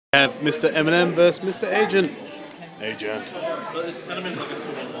Have Mr M&M versus Mr Agent. Agent.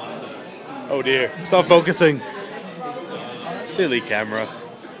 Oh dear, stop focusing. Silly camera.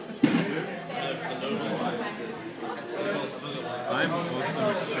 I'm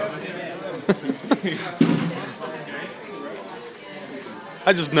also shocked.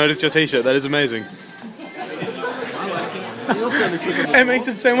 I just noticed your t-shirt, that is amazing. It makes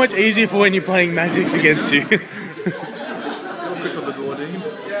it so much easier for when you're playing Magics against you. You're quick on the draw, Dean.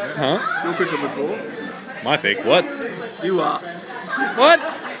 Huh? You're quick on the draw. My pick, what? You are. What?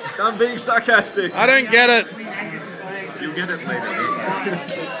 I'm being sarcastic. I don't get it. You'll get it later.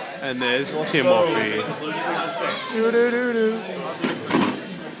 And there's Timothy.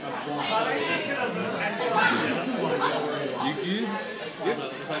 You? Yep.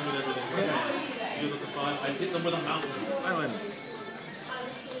 Island.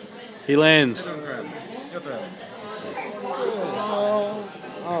 He lands. Your turn.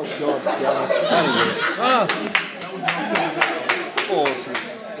 Oh god damn it. Out of here. Ah! Awesome.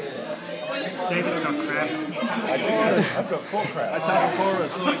 David's got crabs. I do. I've got 4 crabs. I tap a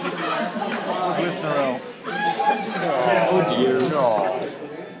forest. Listener elf. Oh dear.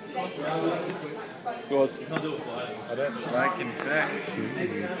 Yours. I don't like infect.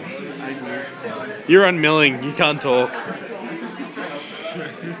 You're on milling, you can't talk.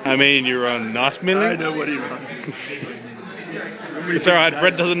 I mean, you're on not milling? I know what he runs. It's alright,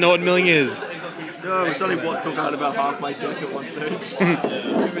 Brett doesn't know what milling is. No, it's only what took out about half my deck at one stage.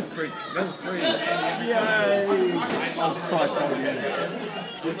 Stupid freak. Level 3. Yay! Oh Christ, that would be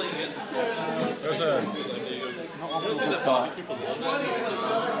There's a... Not off to a good start.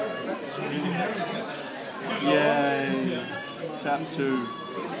 Yay! Tap 2.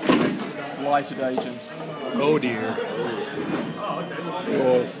 Blighted agent. Oh dear.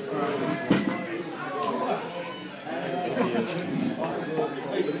 Yours.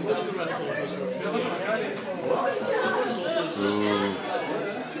 Ooh.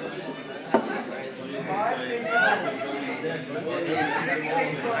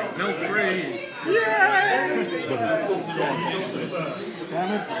 No free!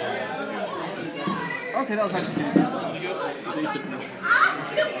 Damn it. Okay, that was actually decent.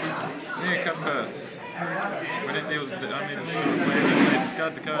 Yeah, cut first. When it deals the damage, it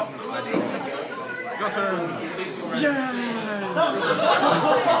discards a card and I draw. Your turn! Yeah!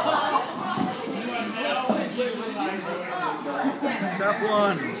 Tap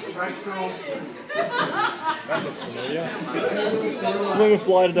 1. That looks familiar. Swing of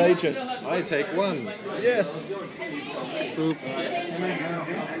Blighted Agent. I take 1. Yes! Boop.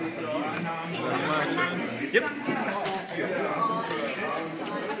 Yep.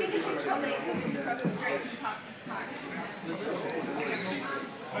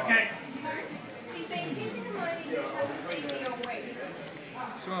 Okay.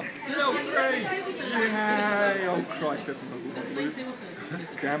 Swamp. No, 3! Yay! Oh Christ, that's another one to lose.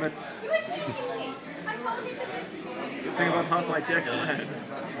 Damn it. Good thing about half my deck's land. 3!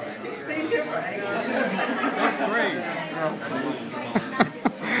 Oh,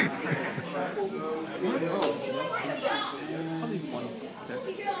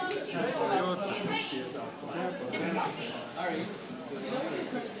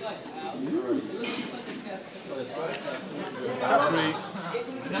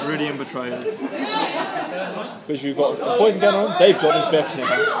 Rudian Betrayers. Because you've got the poison gun on, they've got infect now.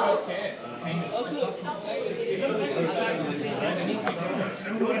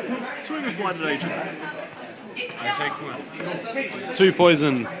 Swing of Blighted Agent. I take 1. 2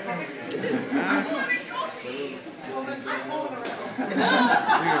 poison.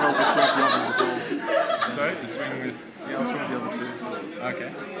 Sorry, you swing with... Yeah, I'll swing with the other 2. Okay.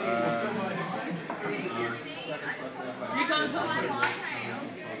 You can't talk.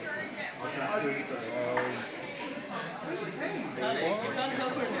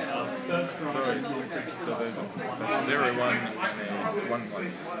 So there's 0, 1, and 1, 1.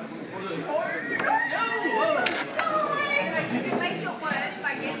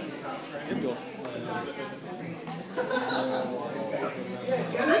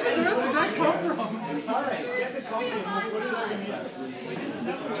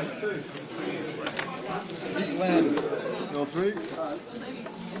 This land. No 3.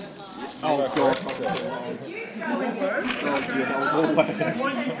 Oh god. Oh dear, that was all bad.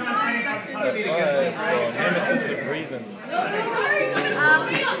 Nemesis of Reason.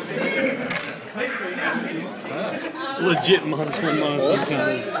 Legit -1/-1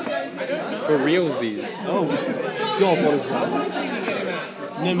 counters. For realsies. Oh god, what is that?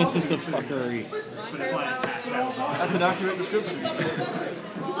 Nemesis of fuckery. That's an accurate description.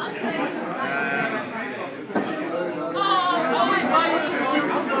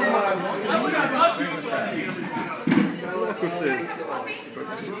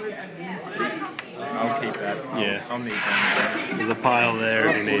 Yeah. I'll need them. There's a pile there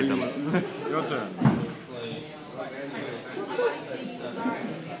if you need them. Your turn.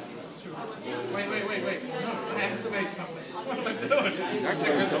 Wait. I have to make something. What am I doing?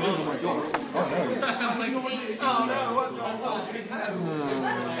 Actually, oh my god.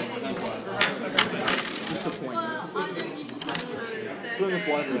 Swing a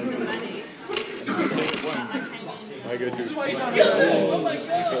fly for I go to.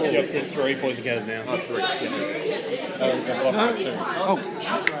 You're up to 3 poison counters now. Oh, 3.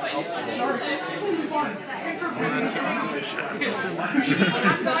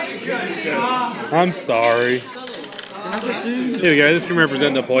 I'm sorry. Here we go, this can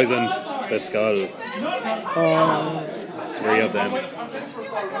represent the poison. The skull. 3 of them.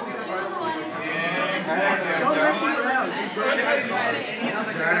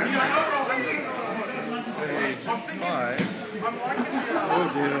 Five. Oh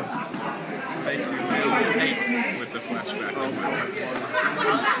dear. Make you deal 8 with the flashback.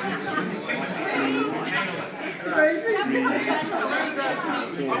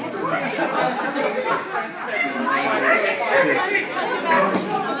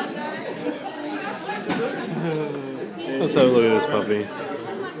 Let's have a look at this puppy.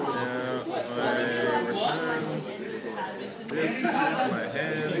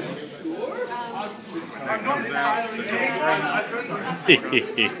 Swing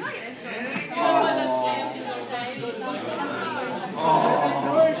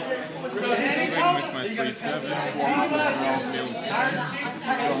with my 3/7.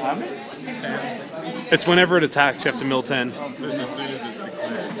 10. It's whenever it attacks, you have to mill 10. So it's as soon as it's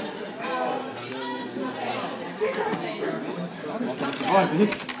declared.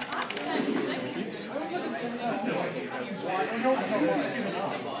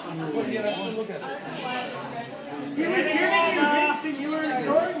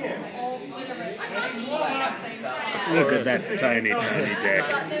 Look at that tiny deck.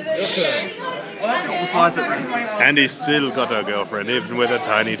 Besides it, And he's still got a girlfriend, even with a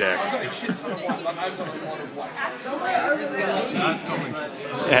tiny deck. nice comment.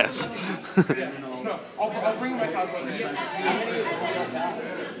 Yes. I'll bring my cards with me.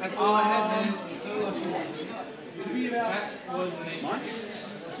 That's all I had, man.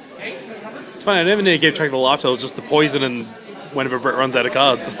 It's funny, I never need to keep track of the lifestyle, it's just the poison and whenever Brett runs out of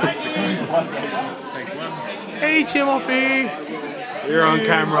cards. Hey, Timothy! You're on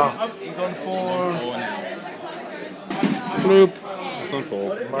camera. He's on 4. Bloop. It's on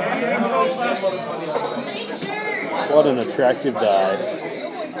 4. What an attractive guy.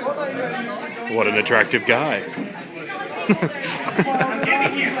 What an attractive guy.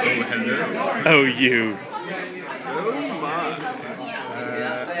 Oh, you.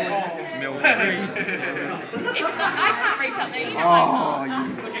 Mill 3. I can't reach up there, you know.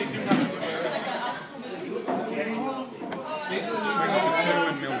 Swing for 2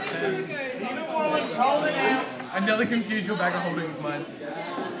 and mill 10. I nearly confused your bag of holding with mine.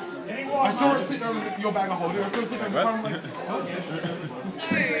 I saw it sitting on your bag of holding. I saw it sitting on the front.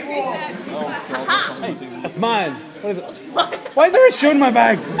 I'm like, That's mine. What is it? Why is there a shoe in my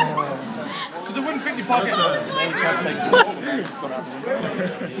bag? because it wouldn't fit in your pocket.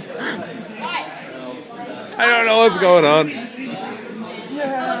 I don't know what's going on.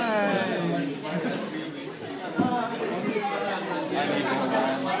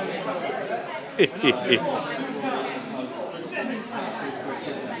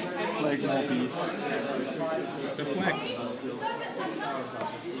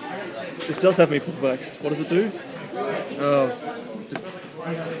 This does have me perplexed. What does it do?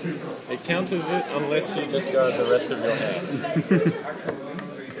 It counters it unless you discard the rest of your hand.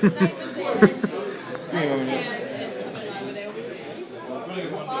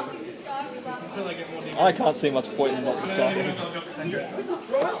 I can't see much point in not discarding.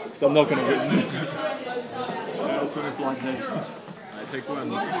 So I'm not going to win. Let's win a blind agent. I take 1.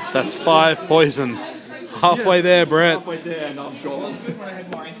 That's 5 poison. Halfway there, Brett. Halfway there and I'm gone.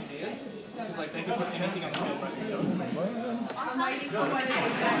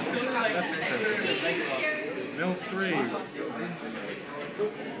 That's acceptable. Mill 3.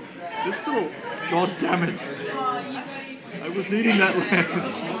 This still... God damn it. I was needing that land.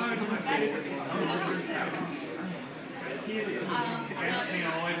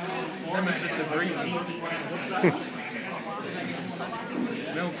 Nemesis of reason.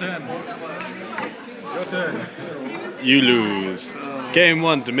 Mill 10. Your turn. You lose. Game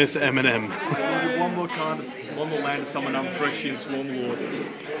 1 to Mr M&M. One more card, one more land to summon up Phyrexians Swarm Lord.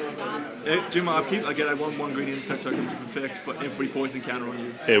 Do my upkeep, I get a 1/1 green insect token with effect for every poison counter on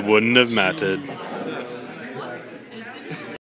you. It wouldn't have mattered.